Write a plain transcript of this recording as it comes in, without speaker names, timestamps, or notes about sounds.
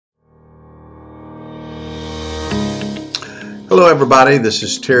Hello everybody, this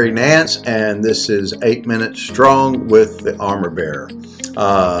is Terry Nance and this is 8 Minutes Strong with the Armor Bearer.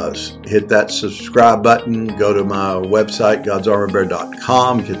 Hit that subscribe button, go to my website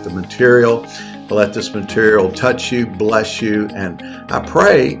godsarmorbearer.com, get the material, let this material touch you, bless you, and I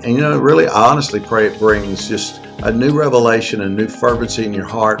pray, and really I honestly pray it brings just a new revelation, a new fervency in your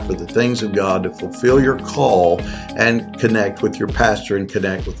heart for the things of God to fulfill your call and connect with your pastor and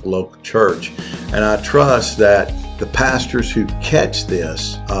connect with the local church. And I trust that the pastors who catch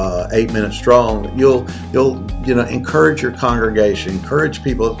this 8 Minutes Strong, you'll encourage your congregation, encourage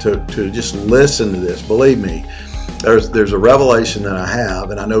people to just listen to this. Believe me, there's a revelation that I have,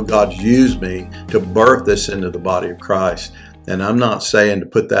 and I know God's used me to birth this into the body of Christ. And I'm not saying to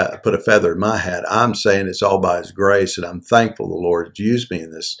put a feather in my hat. I'm saying it's all by His grace, and I'm thankful the Lord has used me in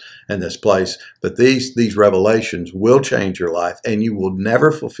this place. But these revelations will change your life, and you will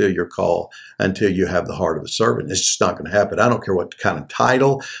never fulfill your call until you have the heart of a servant. It's just not going to happen. I don't care what kind of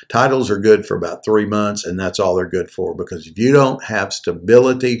title. Titles are good for about 3 months, and that's all they're good for. Because if you don't have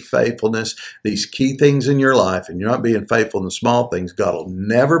stability, faithfulness, these key things in your life, and you're not being faithful in the small things, God will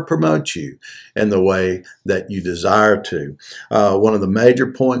never promote you in the way that you desire to. One of the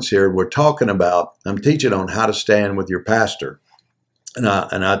major points here we're talking about, I'm teaching on how to stand with your pastor. And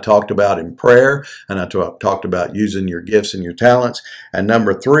I talked about in prayer, and I talked about using your gifts and your talents. And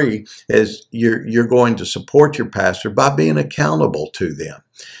number 3 is you're going to support your pastor by being accountable to them.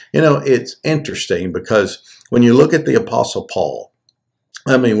 It's interesting because when you look at the Apostle Paul,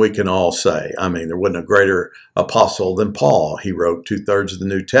 we can all say, there wasn't a greater apostle than Paul. He wrote 2/3 of the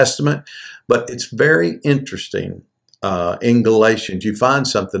New Testament. But it's very interesting. In Galatians, you find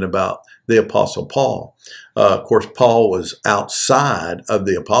something about the Apostle Paul. Of course, Paul was outside of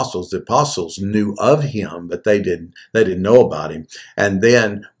the apostles. The apostles knew of him, but they didn't know about him. And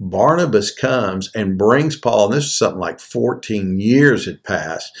then Barnabas comes and brings Paul, and this is something like 14 years had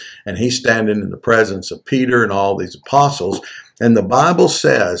passed, and he's standing in the presence of Peter and all these apostles. And the Bible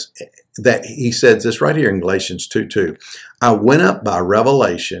says that he says this right here in Galatians 2:2. I went up by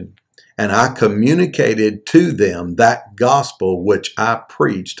revelation, and I communicated to them that gospel which I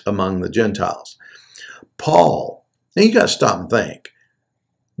preached among the Gentiles. Paul, and you got to stop and think,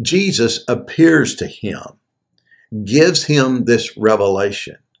 Jesus appears to him, gives him this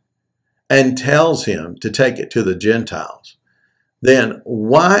revelation, and tells him to take it to the Gentiles. Then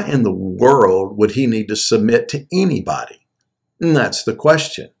why in the world would he need to submit to anybody? And that's the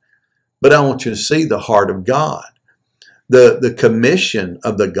question. But I want you to see the heart of God. The commission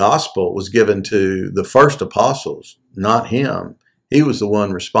of the gospel was given to the first apostles, not him. He was the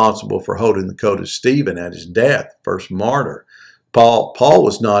one responsible for holding the coat of Stephen at his death, first martyr. Paul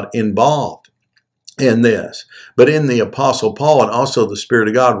was not involved in this. But in the Apostle Paul, and also the Spirit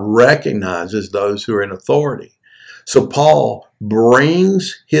of God recognizes those who are in authority. So Paul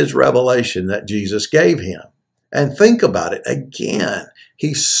brings his revelation that Jesus gave him. And think about it again.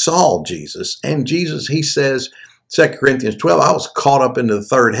 He saw Jesus, and Jesus, he says, 2 Corinthians 12, I was caught up into the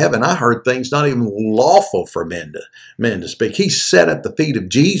third heaven. I heard things not even lawful for men to speak. He sat at the feet of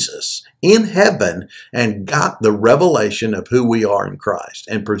Jesus in heaven and got the revelation of who we are in Christ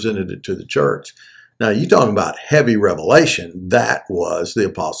and presented it to the church. Now, you're talking about heavy revelation. That was the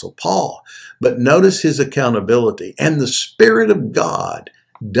Apostle Paul. But notice his accountability. And the Spirit of God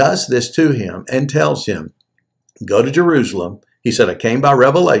does this to him and tells him, go to Jerusalem. He said, I came by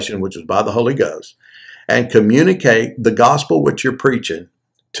revelation, which was by the Holy Ghost, and communicate the gospel which you're preaching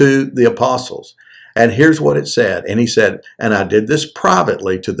to the apostles. And here's what it said. And he said, and I did this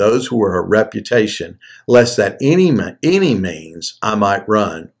privately to those who were a reputation, lest that any means I might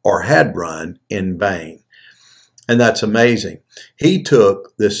run or had run in vain. And that's amazing. He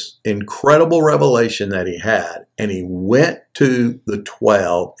took this incredible revelation that he had, and he went to the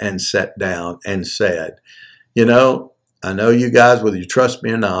 12 and sat down and said, I know you guys, whether you trust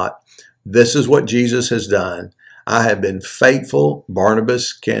me or not, this is what Jesus has done. I have been faithful.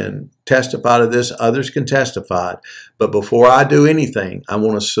 Barnabas can testify to this. Others can testify. But before I do anything, I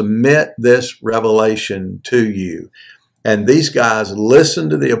want to submit this revelation to you. And these guys listened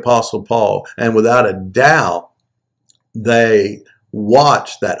to the Apostle Paul, and without a doubt, they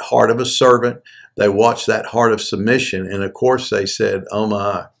watched that heart of a servant. They watched that heart of submission. And of course, they said, oh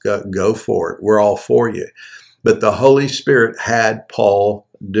my, go for it. We're all for you. But the Holy Spirit had Paul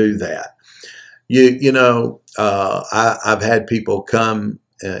do that. I've had people come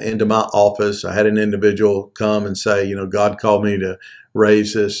into my office. I had an individual come and say, you know, God called me to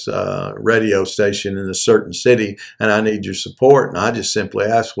raise this radio station in a certain city, and I need your support. And I just simply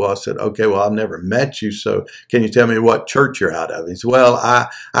asked, well, I said, okay, well, I've never met you, so can you tell me what church you're out of? He said, well, I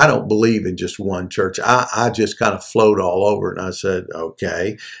don't believe in just one church. I just kind of float all over. And I said,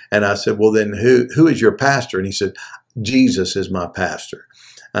 okay. And I said, well, then who is your pastor? And he said, Jesus is my pastor.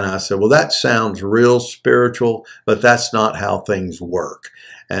 And I said, well, that sounds real spiritual, but that's not how things work.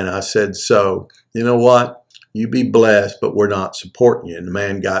 And I said, so you know what? You be blessed, but we're not supporting you. And the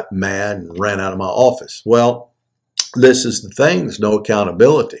man got mad and ran out of my office. Well, this is the thing. There's no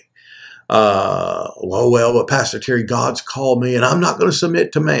accountability. But Pastor Terry, God's called me, and I'm not going to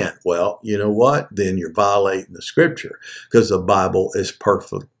submit to man. Well, you know what? Then you're violating the scripture, because the Bible is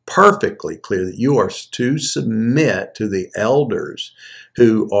perfectly clear that you are to submit to the elders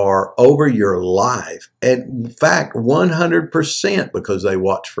who are over your life. And in fact, 100%, because they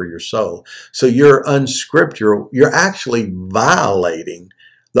watch for your soul. So you're unscriptural. You're actually violating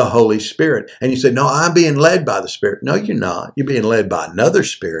the Holy Spirit. And you say, no, I'm being led by the Spirit. No, you're not. You're being led by another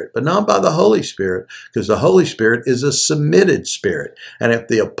spirit, but not by the Holy Spirit, because the Holy Spirit is a submitted spirit. And if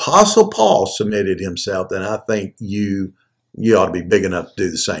the Apostle Paul submitted himself, then I think you ought to be big enough to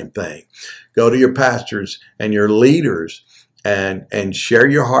do the same thing. Go to your pastors and your leaders and share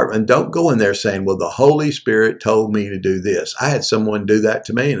your heart, and don't go in there saying, well, the Holy Spirit told me to do this. I had someone do that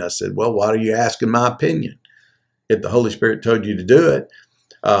to me, and I said, well, why are you asking my opinion? If the Holy Spirit told you to do it,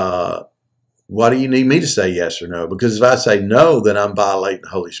 why do you need me to say yes or no? Because if I say no, then I'm violating the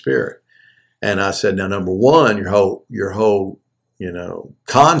Holy Spirit. And I said, now, number one, your whole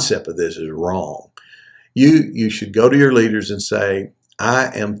concept of this is wrong. You should go to your leaders and say,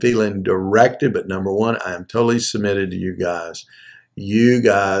 I am feeling directed, but number one, I am totally submitted to you guys. You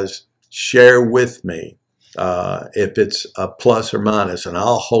guys share with me if it's a plus or minus, and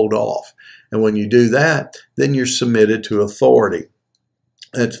I'll hold off. And when you do that, then you're submitted to authority.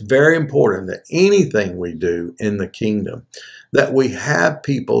 It's very important that anything we do in the kingdom, that we have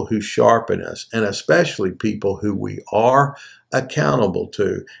people who sharpen us, and especially people who we are accountable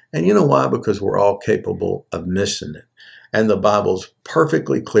to. And you know why? Because we're all capable of missing it. And the Bible's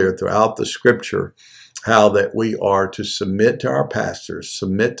perfectly clear throughout the scripture how that we are to submit to our pastors,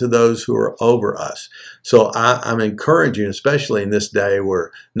 submit to those who are over us. So I'm encouraging, especially in this day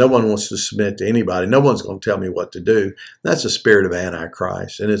where no one wants to submit to anybody, no one's going to tell me what to do. That's a spirit of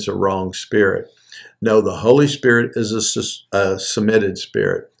Antichrist, and it's a wrong spirit. No, the Holy Spirit is a submitted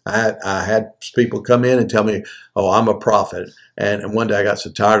spirit. I had people come in and tell me, oh, I'm a prophet. And one day I got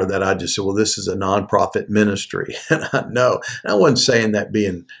so tired of that, I just said, well, this is a non-profit ministry. And I wasn't saying that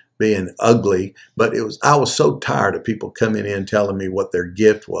being ugly, but I was so tired of people coming in telling me what their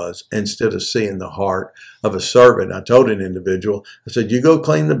gift was instead of seeing the heart of a servant. I told an individual, I said, you go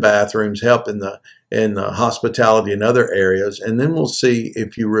clean the bathrooms, help in the hospitality in other areas, and then we'll see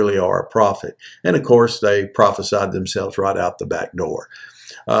if you really are a prophet. And of course, they prophesied themselves right out the back door.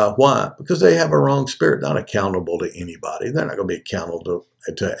 Why? Because they have a wrong spirit, not accountable to anybody. They're not going to be accountable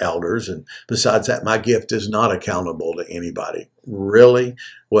to elders. And besides that, my gift is not accountable to anybody. Really?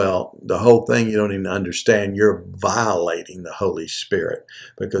 Well, the whole thing, you don't even understand. You're violating the Holy Spirit,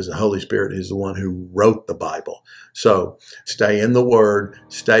 because the Holy Spirit is the one who wrote the Bible. So stay in the Word,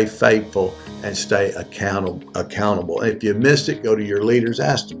 stay faithful, and stay accountable. And if you missed it, go to your leaders,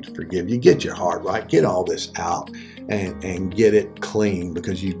 ask them to forgive you. Get your heart right. Get all this out and get it clean,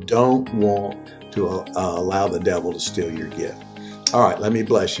 because you don't want to allow the devil to steal your gift. All right, let me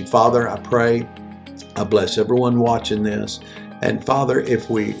bless you. Father, I pray, I bless everyone watching this. And Father, if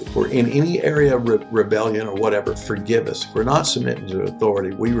we're in any area of rebellion or whatever, forgive us. If we're not submitting to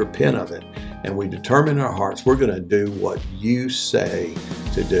authority, we repent of it, and we determine in our hearts we're going to do what you say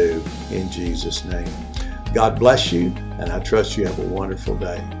to do in Jesus' name. God bless you, and I trust you have a wonderful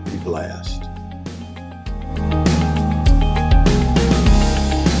day. Be blessed.